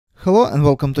Hello and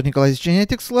welcome to Nikolay's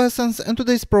genetics lessons, and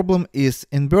today's problem is: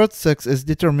 in birds, sex is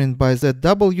determined by the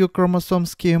W chromosome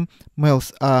scheme.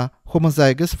 Males are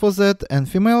homozygous for Z and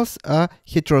females are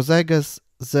heterozygous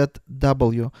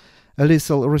ZW. A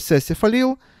lethal recessive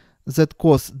allele that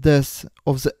causes death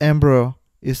of the embryo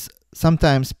is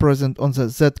sometimes present on the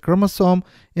Z chromosome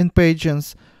in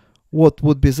patients. What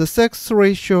would be the sex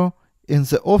ratio in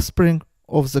the offspring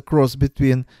of the cross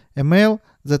between a male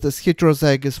that is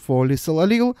heterozygous for lethal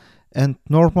allele and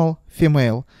normal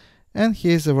female? And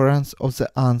here is the variance of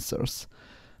the answers.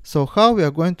 So how we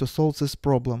are going to solve this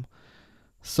problem?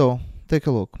 So take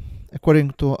a look.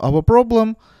 According to our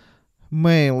problem,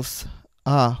 males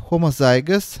are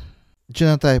homozygous,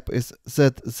 genotype is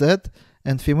ZZ,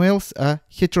 and females are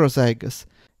heterozygous.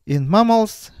 In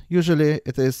mammals, usually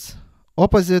it is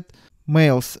opposite.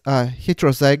 Males are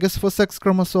heterozygous for sex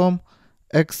chromosome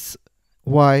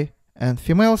XY, and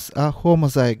females are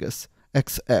homozygous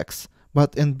XX.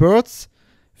 But in birds,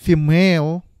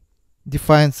 female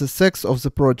defines the sex of the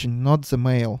progeny, not the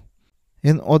male.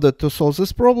 In order to solve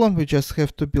this problem, we just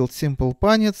have to build simple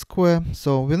Punnett square.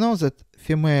 So we know that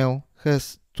female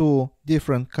has two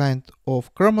different kinds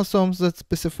of chromosomes that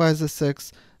specify the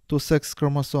sex, two sex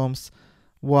chromosomes.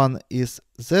 One is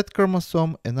Z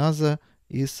chromosome, another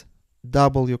is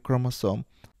W chromosome.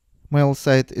 Male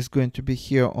side is going to be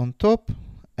here on top,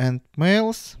 and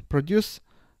males produce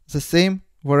the same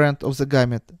variant of the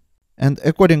gamete. And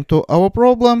according to our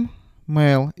problem,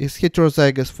 male is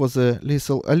heterozygous for the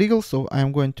lethal allele, so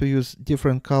I'm going to use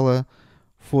different color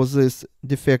for this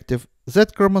defective Z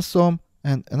chromosome,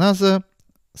 and another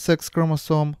sex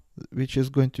chromosome, which is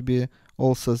going to be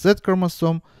also Z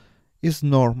chromosome, is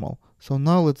normal. So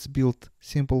now let's build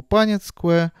simple Punnett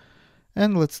square,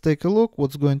 and let's take a look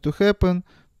what's going to happen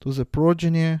to the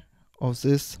progeny of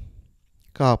this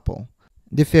couple.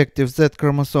 Defective Z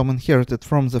chromosome inherited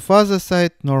from the father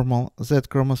side, normal Z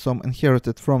chromosome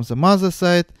inherited from the mother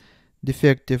side,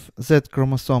 defective Z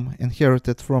chromosome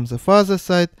inherited from the father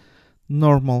side,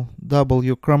 normal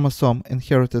W chromosome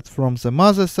inherited from the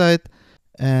mother side,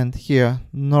 and here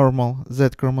normal Z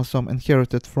chromosome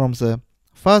inherited from the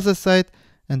father side,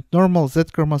 and normal Z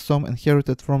chromosome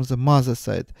inherited from the mother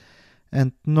side,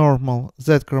 and normal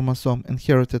Z chromosome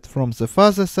inherited from the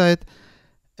father side,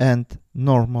 and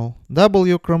normal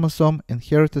W chromosome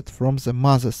inherited from the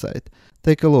mother side.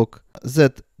 Take a look.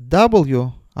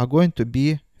 ZW are going to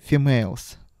be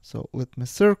females. So let me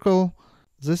circle.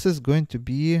 This is going to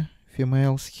be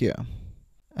females here.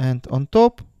 And on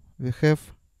top we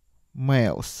have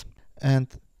males. And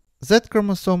Z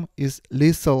chromosome is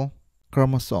lethal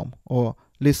chromosome, or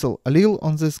lethal allele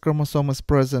on this chromosome is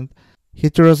present.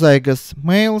 Heterozygous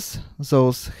males,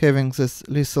 those having this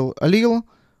lethal allele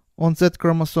on Z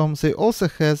chromosome, they also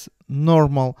has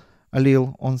normal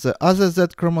allele on the other Z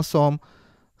chromosome,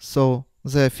 so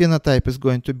the phenotype is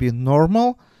going to be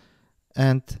normal.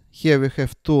 And here we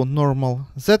have two normal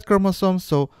Z chromosomes,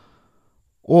 so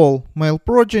all male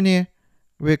progeny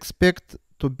we expect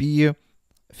to be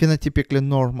phenotypically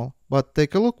normal. But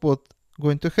take a look what's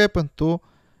going to happen to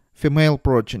female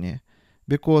progeny,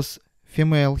 because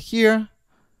female here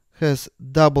has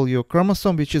W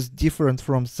chromosome, which is different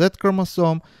from Z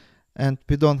chromosome, and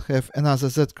we don't have another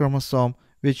Z chromosome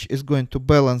which is going to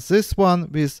balance this one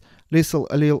with lethal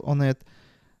allele on it.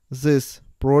 This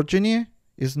progeny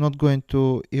is not going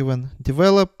to even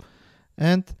develop,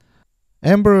 and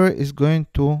embryo is going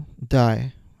to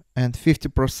die, and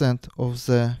 50% of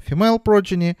the female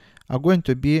progeny are going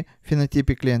to be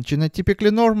phenotypically and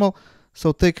genotypically normal.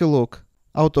 So take a look.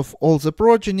 Out of all the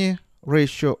progeny,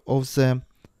 ratio of the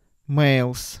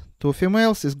males to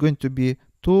females is going to be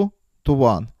 2 to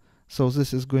 1. So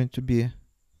this is going to be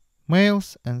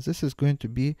males and this is going to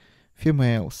be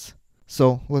females.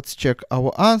 So let's check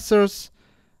our answers.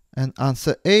 And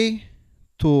answer A,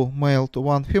 2 male to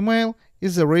 1 female,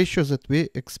 is the ratio that we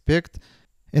expect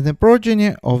in the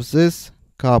progeny of this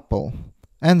couple.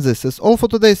 And this is all for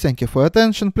today. Thank you for your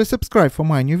attention. Please subscribe for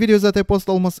my new videos that I post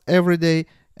almost every day.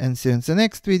 And see you in the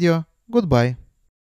next video. Goodbye.